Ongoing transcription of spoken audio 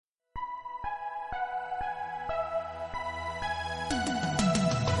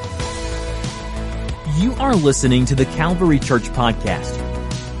You are listening to the Calvary Church podcast,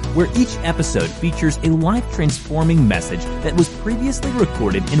 where each episode features a life-transforming message that was previously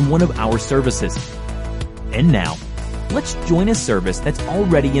recorded in one of our services. And now, let's join a service that's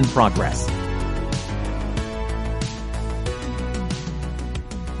already in progress.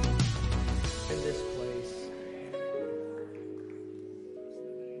 In this place,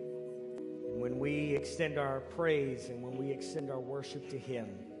 and when we extend our praise and when we extend our worship to Him,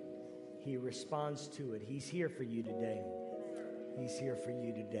 He responds to it. He's here for you today. He's here for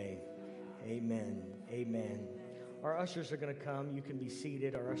you today. Amen. Amen. Our ushers are going to come. You can be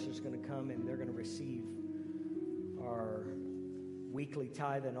seated. Our ushers are going to come and they're going to receive our weekly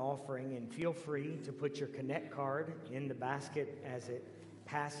tithe and offering. And feel free to put your Connect card in the basket as it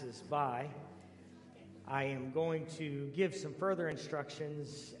passes by. I am going to give some further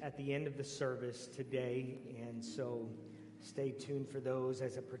instructions at the end of the service today. And so stay tuned for those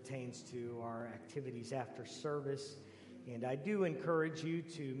as it pertains to our activities after service. And I do encourage you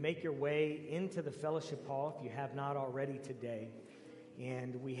to make your way into the fellowship hall if you have not already today.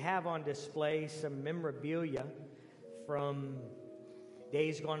 And we have on display some memorabilia from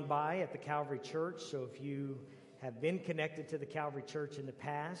days gone by at the Calvary Church. So if you have been connected to the Calvary Church in the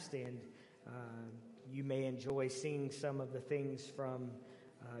past and you may enjoy seeing some of the things from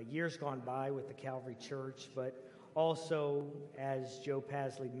years gone by with the Calvary Church, but also, as Joe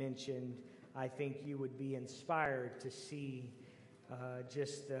Pasley mentioned, I think you would be inspired to see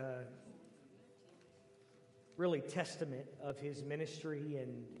just really testament of his ministry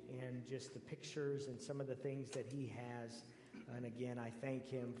and just the pictures and some of the things that he has. And again, I thank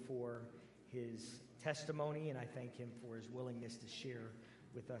him for his testimony, and I thank him for his willingness to share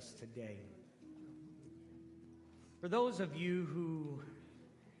with us today. For those of you who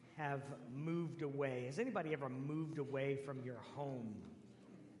have moved away. Has anybody ever moved away from your home?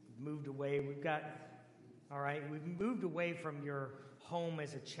 Moved away. We've moved away from your home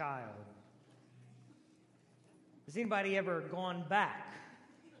as a child. Has anybody ever gone back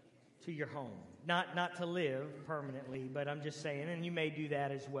to your home? Not to live permanently, but I'm just saying, and you may do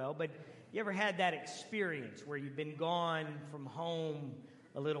that as well, but you ever had that experience where you've been gone from home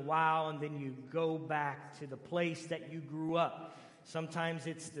a little while and then you go back to the place that you grew up? Sometimes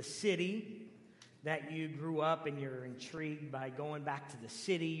it's the city that you grew up and you're intrigued by going back to the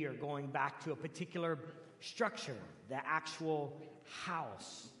city or going back to a particular structure, the actual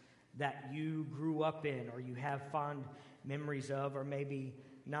house that you grew up in or you have fond memories of or maybe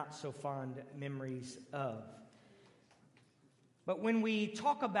not so fond memories of. But when we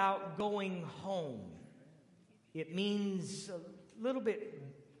talk about going home, it means a little bit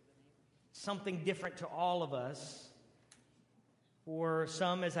something different to all of us. For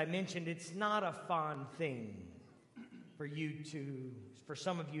some, as I mentioned, it's not a fond thing for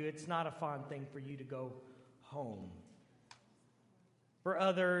some of you, it's not a fond thing for you to go home. For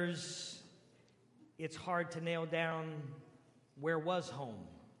others, it's hard to nail down where was home.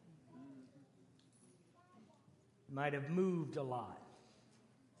 You might have moved a lot.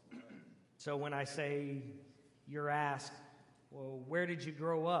 So when I say you're asked, well, where did you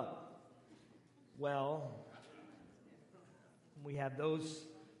grow up? Well, we have those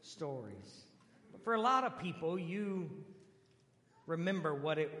stories. But for a lot of people, you remember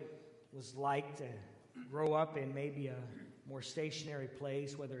what it was like to grow up in maybe a more stationary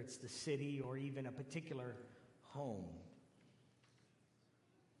place, whether it's the city or even a particular home.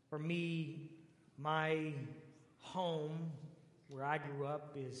 For me, my home, where I grew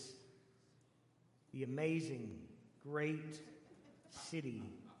up, is the amazing, great city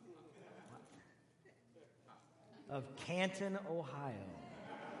of Canton, Ohio.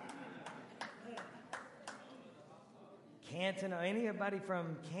 Canton, anybody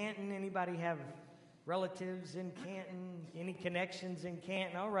from Canton? Anybody have relatives in Canton? Any connections in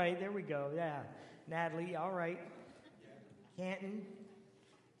Canton? All right, there we go. Yeah, Natalie, all right. Canton,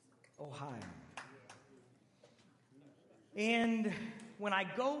 Ohio. And when I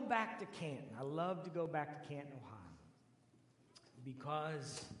go back to Canton, I love to go back to Canton, Ohio,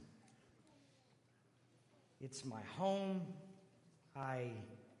 because it's my home.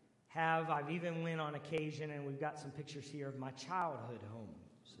 I've even went on occasion, and we've got some pictures here of my childhood home.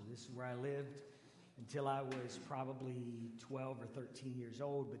 So this is where I lived until I was probably 12 or 13 years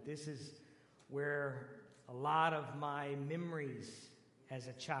old. But this is where a lot of my memories as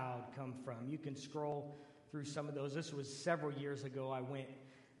a child come from. You can scroll through some of those. This was several years ago. I went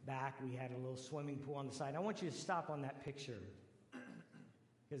back. We had a little swimming pool on the side. I want you to stop on that picture,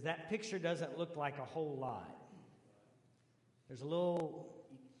 because that picture doesn't look like a whole lot. There's a little,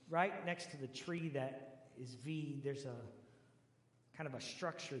 right next to the tree that is V, there's a kind of a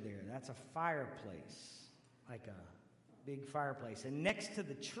structure there. That's a fireplace, like a big fireplace. And next to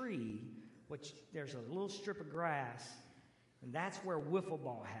the tree, which there's a little strip of grass, and that's where wiffle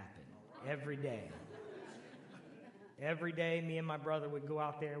ball happened every day. Every day, me and my brother would go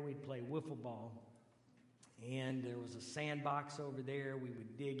out there, we'd play wiffle ball. And there was a sandbox over there we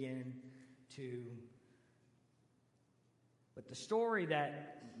would dig in to. But the story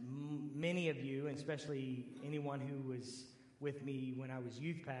that many of you, and especially anyone who was with me when I was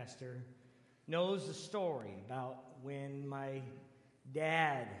youth pastor, knows the story about when my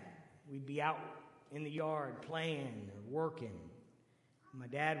dad, we'd be out in the yard playing or working. My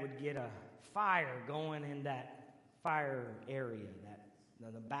dad would get a fire going in that fire area,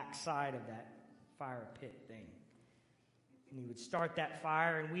 the back side of that fire pit thing. And he would start that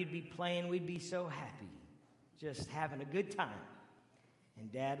fire, and we'd be playing. We'd be so happy, just having a good time.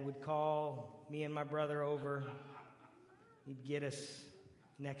 And Dad would call me and my brother over. He'd get us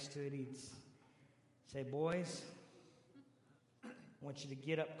next to it. He'd say, "Boys, I want you to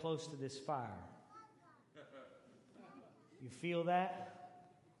get up close to this fire. You feel that?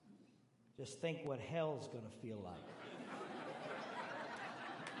 Just think what hell's going to feel like."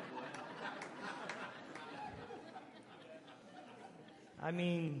 I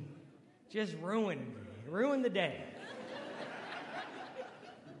mean, just ruin the day.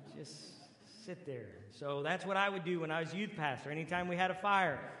 Just sit there. So that's what I would do when I was youth pastor. Anytime we had a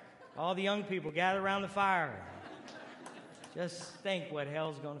fire, all the young people gather around the fire. Just think what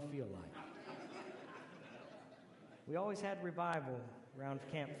hell's going to feel like. We always had revival around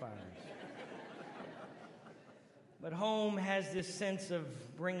campfires. But home has this sense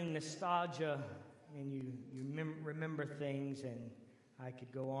of bringing nostalgia, and you remember things, and I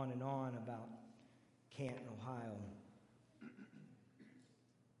could go on and on about Canton, Ohio.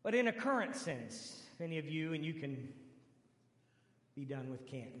 But in a current sense, many of you, and you can be done with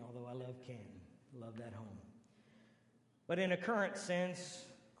Canton, although I love Canton. I love that home. But in a current sense,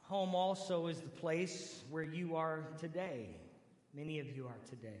 home also is the place where you are today. Many of you are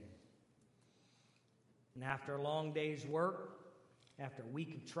today. And after a long day's work, after a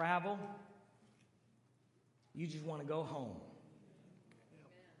week of travel, you just want to go home.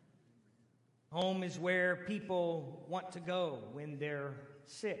 Home is where people want to go when they're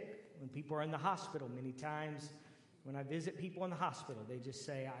sick, when people are in the hospital. Many times when I visit people in the hospital, they just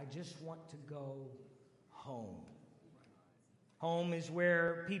say, "I just want to go home." Home is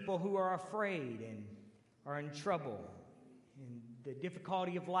where people who are afraid and are in trouble and the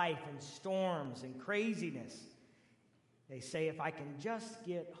difficulty of life and storms and craziness, they say, "If I can just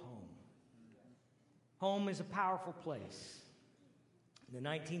get home." Home is a powerful place. The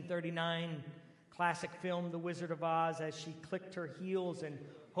 1939 classic film, The Wizard of Oz, as she clicked her heels and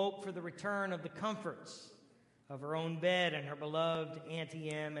hoped for the return of the comforts of her own bed and her beloved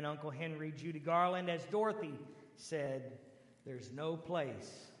Auntie Em and Uncle Henry, Judy Garland, as Dorothy said, "There's no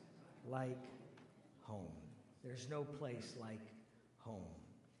place like home." There's no place like home.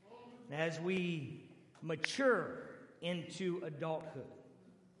 And as we mature into adulthood,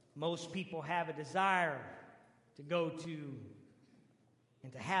 most people have a desire to go to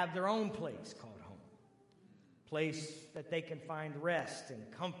and to have their own place called home. A place that they can find rest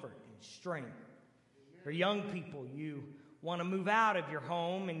and comfort and strength. For young people, you want to move out of your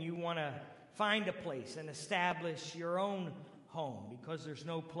home and you want to find a place and establish your own home, because there's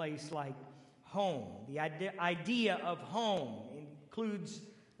no place like home. The idea of home includes,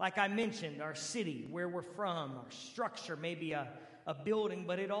 like I mentioned, our city, where we're from, our structure, maybe a building,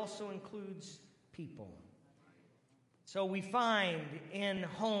 but it also includes people. So we find in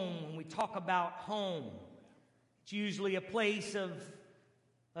home, when we talk about home, it's usually a place of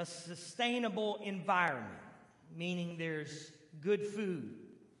a sustainable environment, meaning there's good food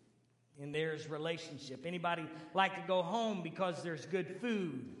and there's relationship. Anybody like to go home because there's good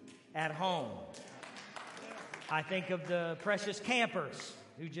food at home? I think of the precious campers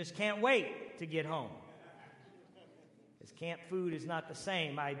who just can't wait to get home. Because camp food is not the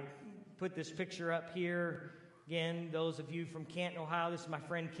same. I put this picture up here. Again, those of you from Canton, Ohio, this is my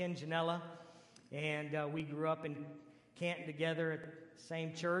friend Ken Janella, and we grew up in Canton together at the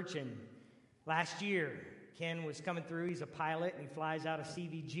same church. And last year, Ken was coming through. He's a pilot, and he flies out of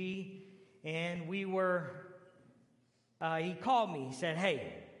CVG. And he called me. He said,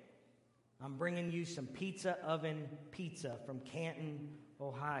 "Hey, I'm bringing you some pizza oven pizza from Canton,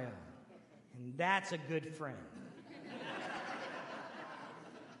 Ohio." And that's a good friend.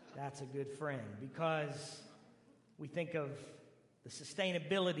 That's a good friend, because we think of the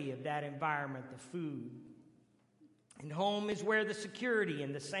sustainability of that environment, the food. And home is where the security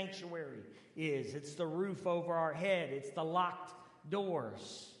and the sanctuary is. It's the roof over our head. It's the locked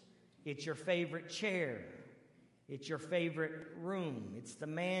doors. It's your favorite chair. It's your favorite room. It's the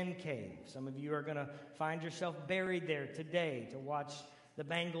man cave. Some of you are going to find yourself buried there today to watch the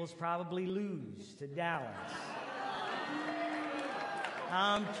Bengals probably lose to Dallas.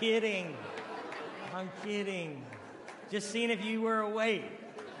 I'm kidding. Just seeing if you were awake.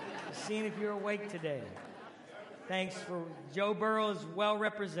 Today. Thanks for Joe Burrow is well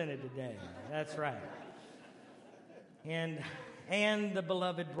represented today. That's right. And the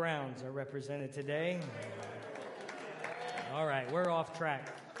beloved Browns are represented today. All right, we're off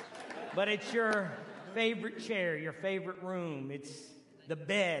track. But it's your favorite chair, your favorite room. It's the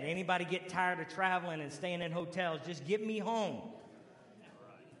bed. Anybody get tired of traveling and staying in hotels? Just get me home.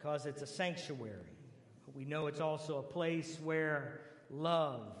 Because it's a sanctuary. But we know it's also a place where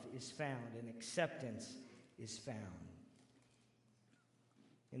love is found and acceptance is found.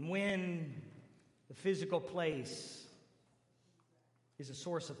 And when the physical place is a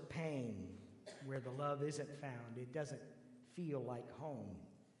source of pain, where the love isn't found, it doesn't feel like home.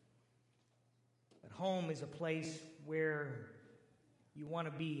 But home is a place where you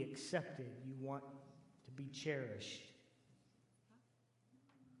want to be accepted, you want to be cherished.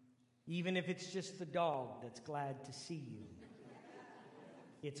 Even if it's just the dog that's glad to see you,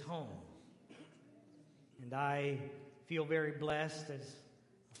 it's home. And I feel very blessed as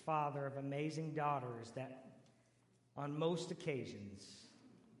a father of amazing daughters that on most occasions,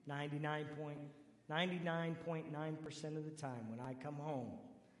 99.9% of the time when I come home,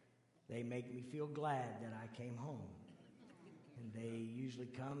 they make me feel glad that I came home. And they usually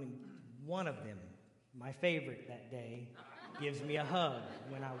come, and one of them, my favorite that day, gives me a hug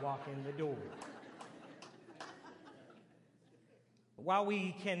when I walk in the door. While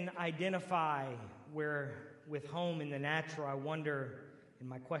we can identify where with home in the natural, I wonder, and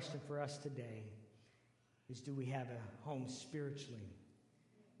my question for us today is, do we have a home spiritually?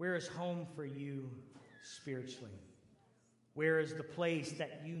 Where is home for you spiritually? Where is the place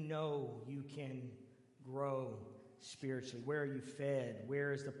that you know you can grow spiritually? Where are you fed?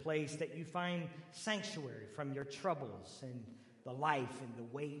 Where is the place that you find sanctuary from your troubles and the life and the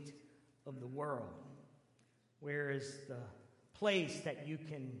weight of the world? Where is the place that you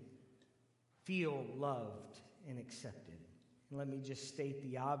can feel loved and accepted? And let me just state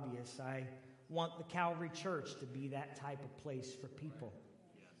the obvious. I want the Calvary Church to be that type of place for people.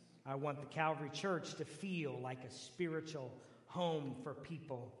 I want the Calvary Church to feel like a spiritual home for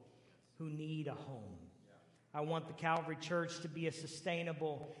people who need a home. I want the Calvary Church to be a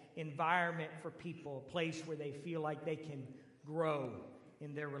sustainable environment for people, a place where they feel like they can grow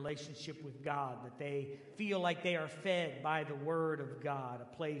in their relationship with God, that they feel like they are fed by the Word of God, a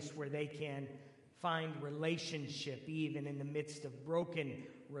place where they can find relationship even in the midst of broken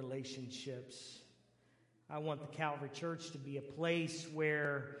relationships. I want the Calvary Church to be a place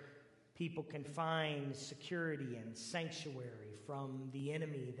where people can find security and sanctuary from the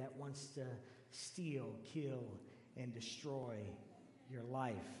enemy that wants to steal, kill, and destroy your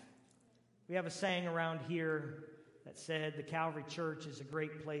life. We have a saying around here that said the Calvary Church is a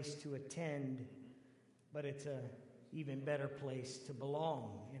great place to attend, but it's an even better place to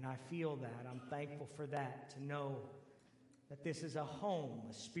belong. And I feel that. I'm thankful for that, to know that this is a home,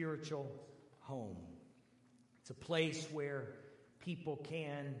 a spiritual home. It's a place where people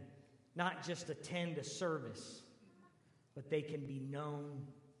can not just attend a service, but they can be known,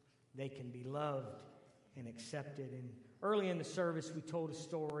 they can be loved and accepted. And early in the service, we told a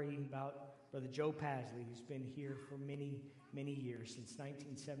story about Brother Joe Pasley, who's been here for many, many years, since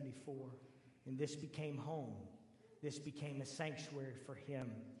 1974. And this became home. This became a sanctuary for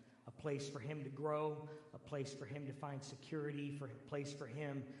him, a place for him to grow, a place for him to find security, a place for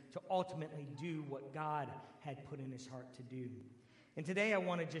him to ultimately do what God had put in his heart to do. And today I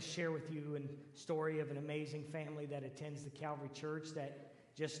want to just share with you a story of an amazing family that attends the Calvary Church that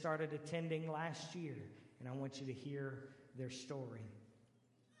just started attending last year. And I want you to hear their story.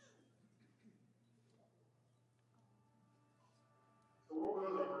 So what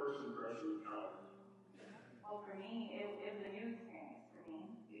was the first impression of Calvary? Well, for me, it was a new experience for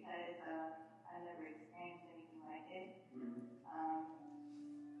me because I never experienced anything like it.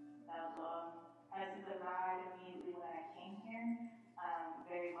 I just arrived immediately when I came here.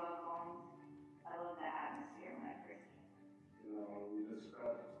 Very welcomed. I love the atmosphere when I first came. We just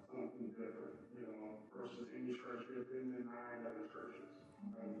felt something different, versus any church we've been in 9 other churches.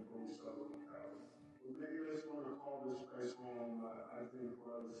 Before we settled on Calvary. What made us want to call this place home, I think,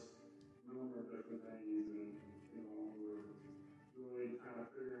 was a number of different things, and we were really kind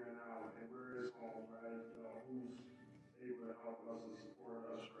of figuring out, and where is home, right? Who's able to help us and support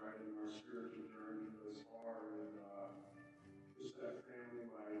us, right, in our spiritual journey thus far, and just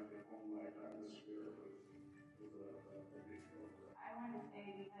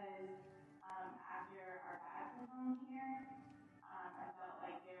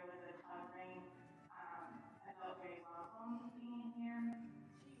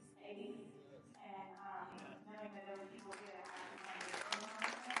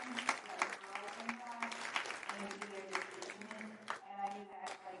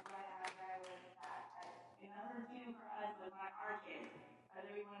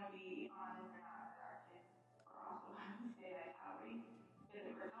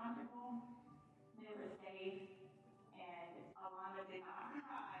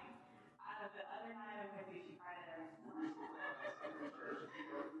The other night I went to, she cried at every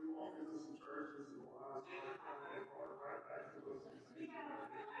We walk into some churches and lines start crying, right back to us. We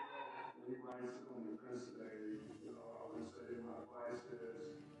might sit on the fence today. I would say my advice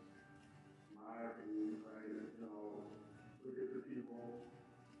is, my opinion, right? Look at the people,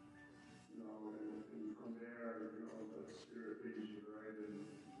 and from there, the Spirit leads you, right? And,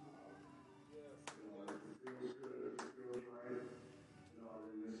 if it feels good, if it feels right,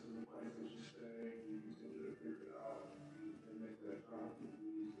 then this is the place that you stay, you continue to figure it out, and make that jump if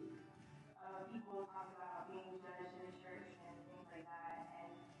you need to. People talk about being judged in the church and things like that,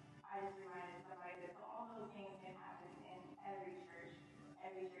 and I just reminded somebody that all those things can happen in every church.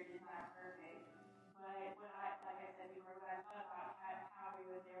 Every church is not perfect. But like I said before, what I thought about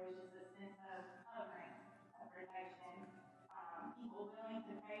Calvary was there was just a sense of covering, of protection. People willing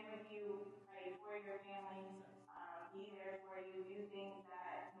to pray with you, pray for your family, be there for you, do things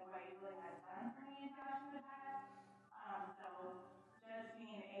that nobody really has done for me and Josh in the past. So just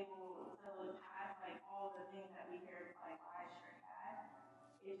being able to look past all the things that we hear Live Church has,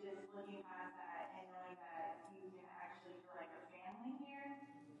 is just looking past that and knowing that you can actually feel like a family here,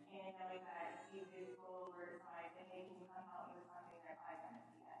 and knowing that you can go over to somebody and hey, can you come help me with something that I can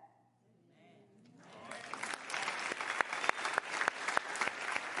see that.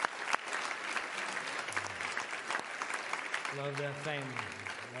 Love that family.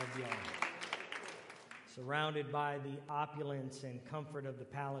 Love y'all. Surrounded by the opulence and comfort of the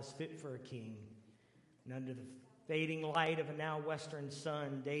palace fit for a king, and under the fading light of a now western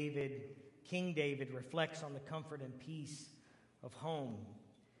sun, King David reflects on the comfort and peace of home.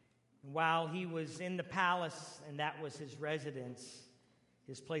 And while he was in the palace, and that was his residence,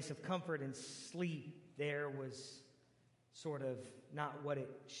 his place of comfort and sleep, there was sort of not what it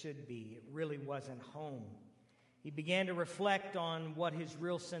should be. It really wasn't home. He began to reflect on what his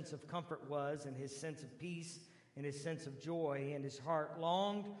real sense of comfort was, and his sense of peace, and his sense of joy, and his heart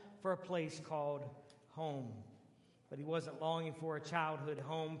longed for a place called home. But he wasn't longing for a childhood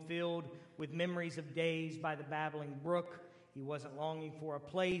home filled with memories of days by the babbling brook. He wasn't longing for a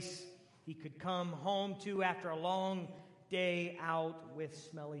place he could come home to after a long day out with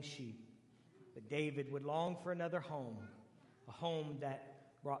smelly sheep. But David would long for another home, a home that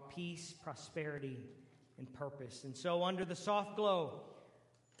brought peace, prosperity, and purpose. And so under the soft glow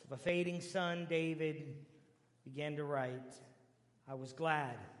of a fading sun, David began to write, I was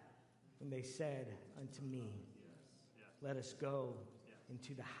glad when they said unto me, let us go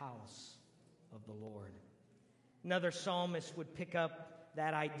into the house of the Lord. Another psalmist would pick up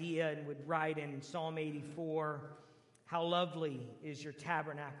that idea and would write in Psalm 84, how lovely is your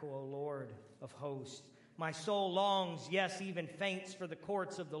tabernacle, O Lord of hosts. My soul longs, yes, even faints for the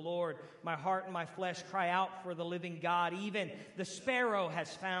courts of the Lord. My heart and my flesh cry out for the living God. Even the sparrow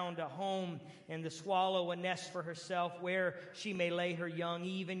has found a home, and the swallow a nest for herself, where she may lay her young.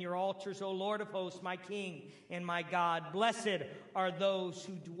 Even your altars, O Lord of hosts, my King and my God. Blessed are those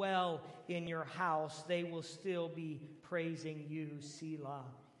who dwell in your house. They will still be praising you, Selah.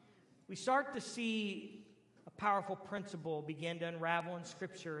 We start to see a powerful principle begin to unravel in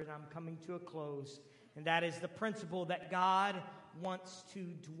Scripture, and I'm coming to a close. And that is the principle that God wants to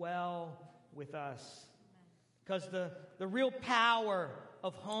dwell with us. Because the real power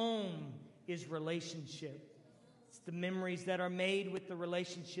of home is relationship. It's the memories that are made with the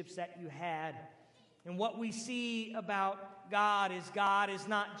relationships that you had. And what we see about God is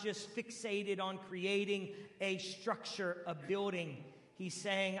not just fixated on creating a structure, a building. He's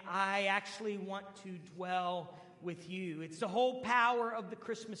saying, I actually want to dwell with you. It's the whole power of the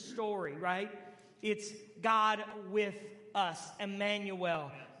Christmas story, right? It's God with us,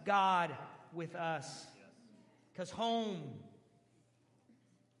 Emmanuel, God with us. Because home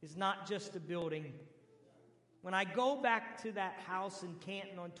is not just a building. When I go back to that house in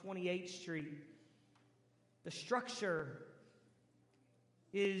Canton on 28th Street, the structure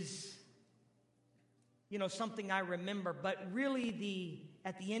is, something I remember. But really,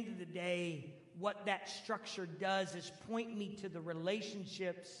 at the end of the day, what that structure does is point me to the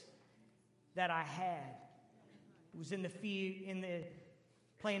relationships that I had. It was in the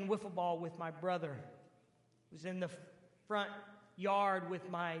playing wiffle ball with my brother. It was in the front yard with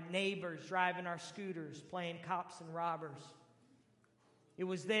my neighbors, driving our scooters, playing cops and robbers. It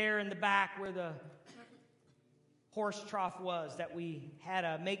was there in the back where the horse trough was, that we had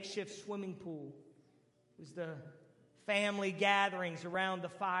a makeshift swimming pool. It was the family gatherings around the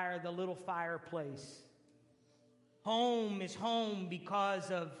fire, the little fireplace. Home is home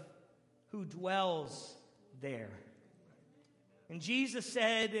because of who dwells there. And Jesus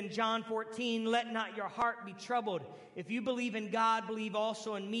said in John 14, let not your heart be troubled. If you believe in God, believe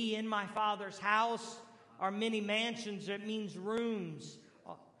also in me. In my Father's house are many mansions. It means rooms.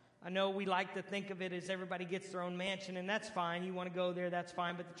 I know we like to think of it as everybody gets their own mansion, and that's fine. You want to go there, that's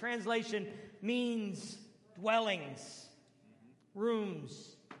fine. But the translation means dwellings,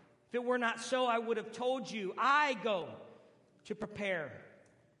 rooms. If it were not so, I would have told you, I go to prepare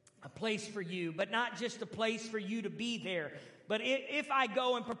a place for you, but not just a place for you to be there. But if I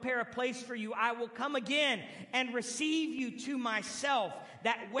go and prepare a place for you, I will come again and receive you to myself,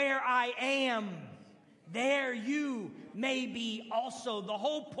 that where I am, there you may be also. The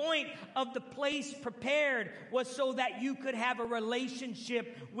whole point of the place prepared was so that you could have a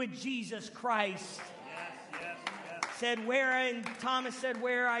relationship with Jesus Christ. And Thomas said,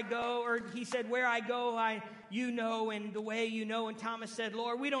 where I go, or he said, where I go, you know, and the way you know. And Thomas said,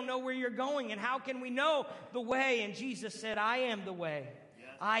 Lord, we don't know where you're going, and how can we know the way? And Jesus said, I am the way. Yes.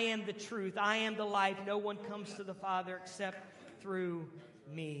 I am the truth. I am the life. No one comes to the Father except through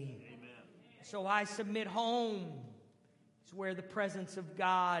me. Amen. So I submit home is where the presence of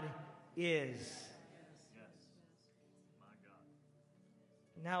God is.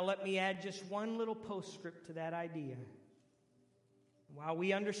 Now let me add just one little postscript to that idea. While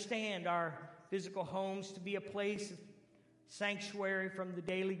we understand our physical homes to be a place of sanctuary from the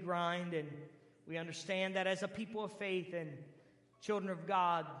daily grind, and we understand that as a people of faith and children of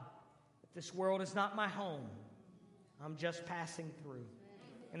God, that this world is not my home. I'm just passing through.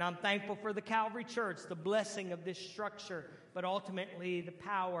 And I'm thankful for the Calvary Church, the blessing of this structure, but ultimately the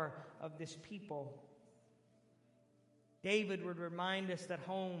power of this people. David would remind us that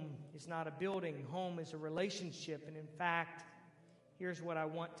home is not a building. Home is a relationship. And in fact, here's what I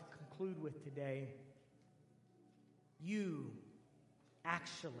want to conclude with today. You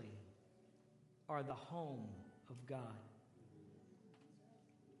actually are the home of God.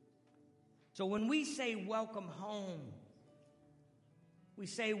 So when we say welcome home, we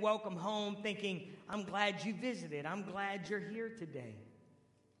say welcome home thinking, I'm glad you visited. I'm glad you're here today.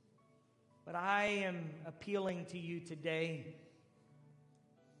 But I am appealing to you today,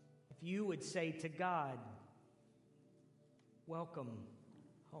 if you would say to God, welcome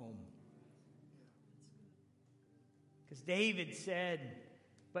home. Because David said,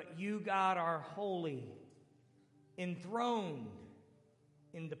 but you, God, are holy, enthroned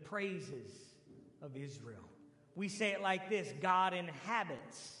in the praises of Israel. We say it like this: God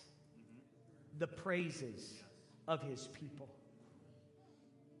inhabits the praises of his people.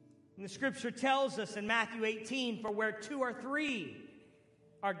 And the scripture tells us in Matthew 18, for where 2 or 3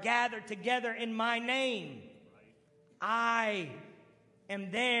 are gathered together in my name, I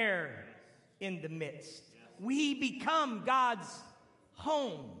am there in the midst. We become God's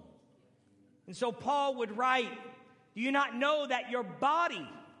home. And so Paul would write, do you not know that your body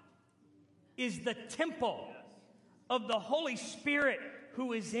is the temple of the Holy Spirit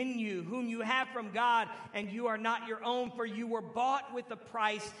who is in you, whom you have from God, and you are not your own, for you were bought with a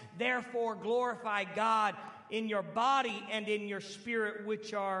price. Therefore glorify God in your body and in your spirit,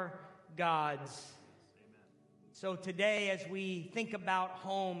 which are God's. Amen. So today, as we think about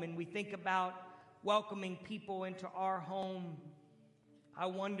home and we think about welcoming people into our home, I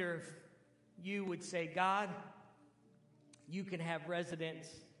wonder if you would say, God, you can have residence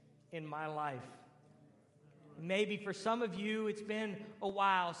in my life. Maybe for some of you, it's been a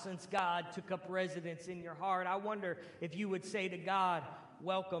while since God took up residence in your heart. I wonder if you would say to God,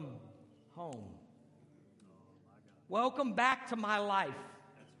 welcome home. Welcome back to my life.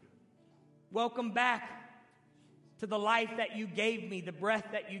 Welcome back to the life that you gave me, the breath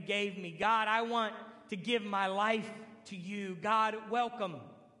that you gave me. God, I want to give my life to you. God, welcome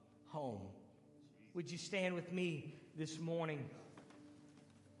home. Would you stand with me this morning?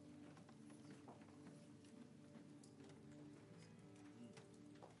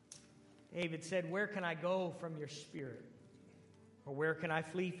 David said, where can I go from your spirit? Or where can I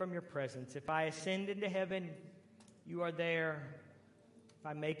flee from your presence? If I ascend into heaven, you are there. If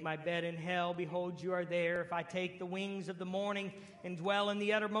I make my bed in hell, behold, you are there. If I take the wings of the morning and dwell in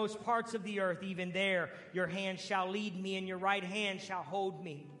the uttermost parts of the earth, even there your hand shall lead me and your right hand shall hold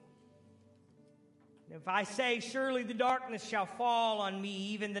me. If I say, surely the darkness shall fall on me,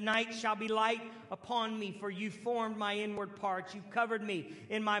 even the night shall be light upon me, for you formed my inward parts. You covered me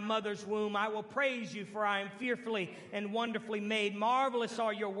in my mother's womb. I will praise you, for I am fearfully and wonderfully made. Marvelous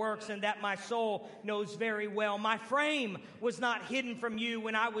are your works, and that my soul knows very well. My frame was not hidden from you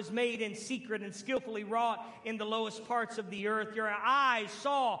when I was made in secret and skillfully wrought in the lowest parts of the earth. Your eyes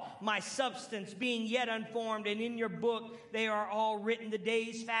saw my substance being yet unformed, and in your book they are all written, the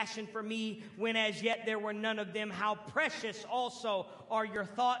days fashioned for me, when as yet yet there were none of them. How precious also are your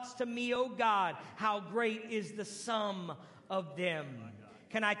thoughts to me, O God. How great is the sum of them.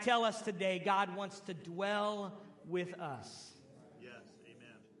 Can I tell us today, God wants to dwell with us. Yes,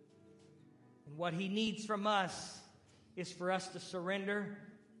 amen. And what he needs from us is for us to surrender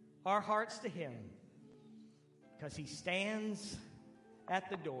our hearts to him, because he stands at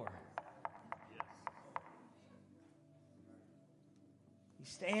the door. Yes. He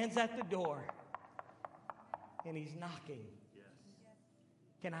stands at the door and he's knocking. Yes.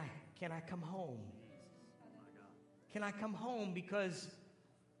 Can I come home? Can I come home, because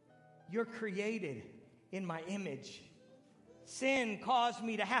you're created in my image. Sin caused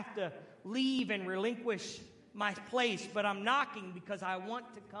me to have to leave and relinquish my place, but I'm knocking because I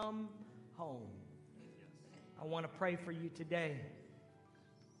want to come home. I want to pray for you today.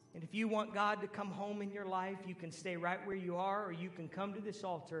 And if you want God to come home in your life, you can stay right where you are, or you can come to this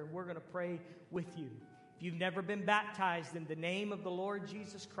altar and we're going to pray with you. If you've never been baptized in the name of the Lord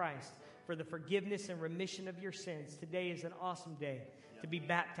Jesus Christ for the forgiveness and remission of your sins, today is an awesome day to be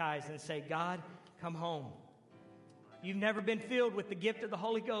baptized and say, God, come home. You've never been filled with the gift of the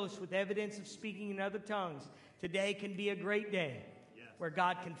Holy Ghost with evidence of speaking in other tongues. Today can be a great day where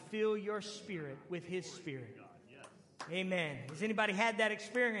God can fill your spirit with his spirit. Amen. Has anybody had that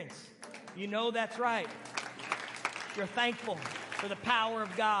experience? You know that's right. You're thankful for the power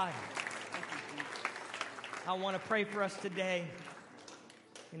of God. I want to pray for us today.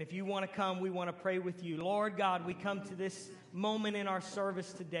 And if you want to come, we want to pray with you. Lord God, we come to this moment in our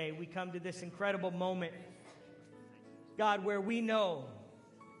service today. We come to this incredible moment, God, where we know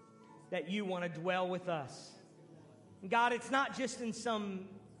that you want to dwell with us. And God, it's not just in some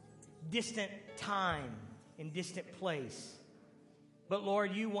distant time, in distant place, but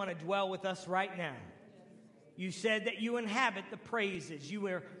Lord, you want to dwell with us right now. You said that you inhabit the praises. You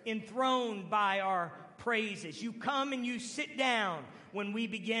are enthroned by our praises. You come and you sit down when we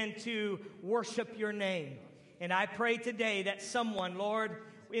begin to worship your name. And I pray today that someone, Lord,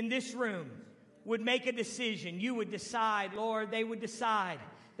 in this room would make a decision. You would decide, Lord, they would decide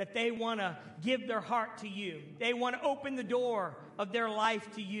that they want to give their heart to you. They want to open the door of their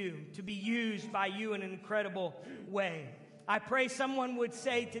life to you, to be used by you in an incredible way. I pray someone would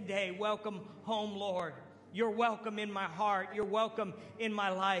say today, welcome home, Lord. You're welcome in my heart. You're welcome in my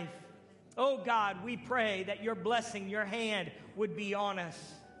life. Oh God, we pray that your blessing, your hand would be on us.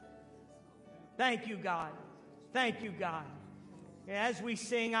 Thank you, God. Thank you, God. And as we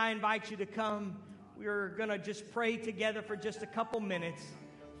sing, I invite you to come. We're going to just pray together for just a couple minutes.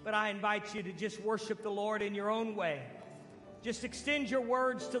 But I invite you to just worship the Lord in your own way. Just extend your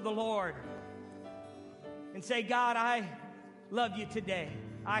words to the Lord and say, God, I love you today.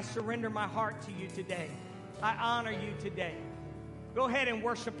 I surrender my heart to you today. I honor you today. Go ahead and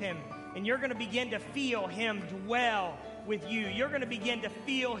worship him. And you're going to begin to feel him dwell with you. You're going to begin to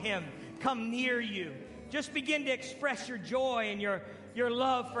feel him come near you. Just begin to express your joy and your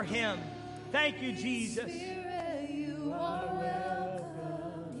love for him. Thank you, Jesus.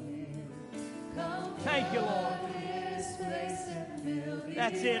 Thank you, Lord.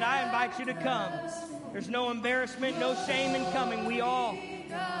 That's it. I invite you to come. There's no embarrassment, no shame in coming. We all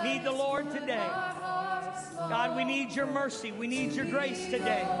need the Lord today. God, we need your mercy. We need your grace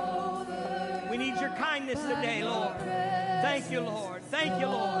today. We need your kindness today, Lord. Thank you, Lord. Thank you,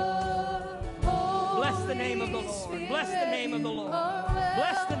 Lord. Bless the name of the Lord. Bless the name of the Lord.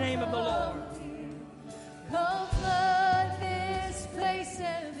 Bless the name of the Lord. Come flood this place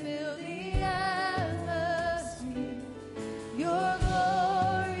and fill the atmosphere. Your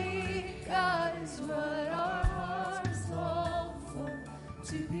glory, God, is what our hearts long for.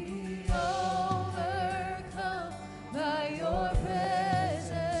 To be overcome by your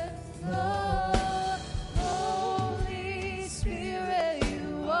presence, Lord. Holy Spirit,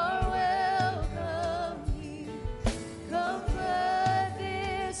 you are welcome here. Come flood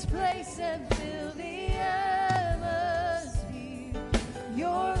this place and fill the atmosphere.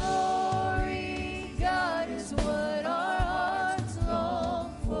 Your glory, God, is what our hearts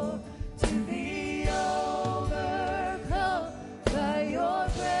long for. To be overcome by your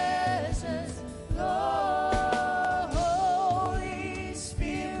presence, Lord. Holy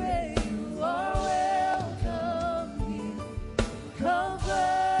Spirit, you are welcome here. Come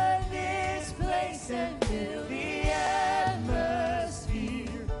flood this place and fill the atmosphere.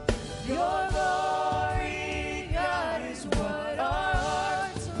 Your glory, God, is what our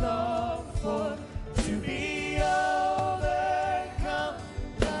hearts long for. To be overcome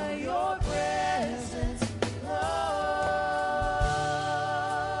by your presence, Lord.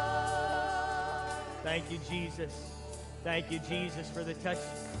 Thank you, Jesus. Thank you, Jesus, for the touch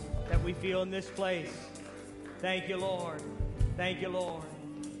that we feel in this place. Thank you, Lord. Thank you, Lord.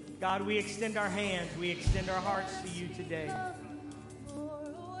 God, we extend our hands. We extend our hearts to you today.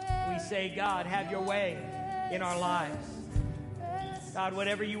 We say, God, have your way in our lives. God,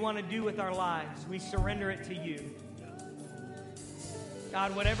 whatever you want to do with our lives, we surrender it to you.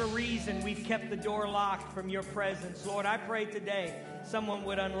 God, whatever reason we've kept the door locked from your presence, Lord, I pray today someone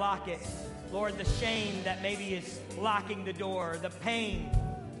would unlock it. Lord, the shame that maybe is locking the door, the pain,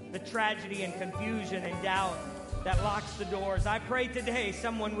 the tragedy and confusion and doubt that locks the doors. I pray today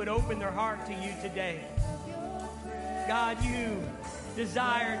someone would open their heart to you today. God, you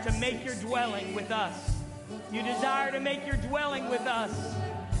desire to make your dwelling with us. You desire to make your dwelling with us.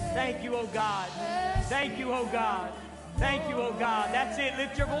 Thank you, oh God. Thank you, oh God. Thank you, oh God. That's it.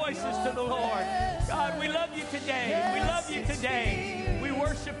 Lift your voices to the Lord. God, we love you today. We love you today. We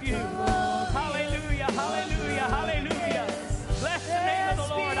worship you. Hallelujah, hallelujah, hallelujah. Bless the name of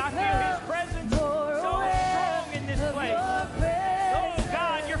the Lord. I feel his presence so strong in this place. Oh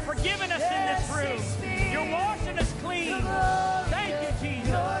God, you're forgiving us in this room. You're washing us clean. Thank you,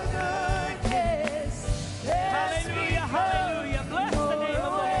 Jesus. Hallelujah, hallelujah. Bless the name of the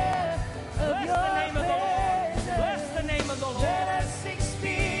Lord. Bless the name of the Lord. Bless the name of the Lord. Let us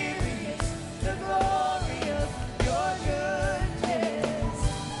experience the glory of your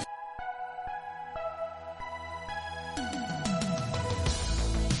goodness.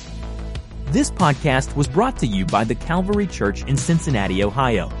 This podcast was brought to you by the Calvary Church in Cincinnati,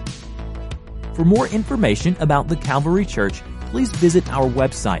 Ohio. For more information about the Calvary Church, please visit our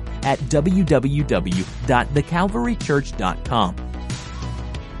website at www.thecalvarychurch.com.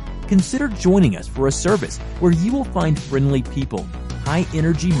 Consider joining us for a service where you will find friendly people,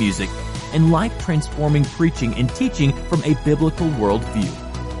 high-energy music, and life-transforming preaching and teaching from a biblical worldview.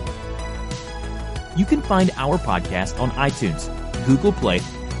 You can find our podcast on iTunes, Google Play,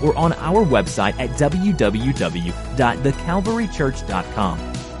 or on our website at www.thecalvarychurch.com.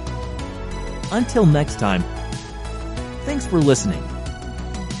 Until next time, thanks for listening.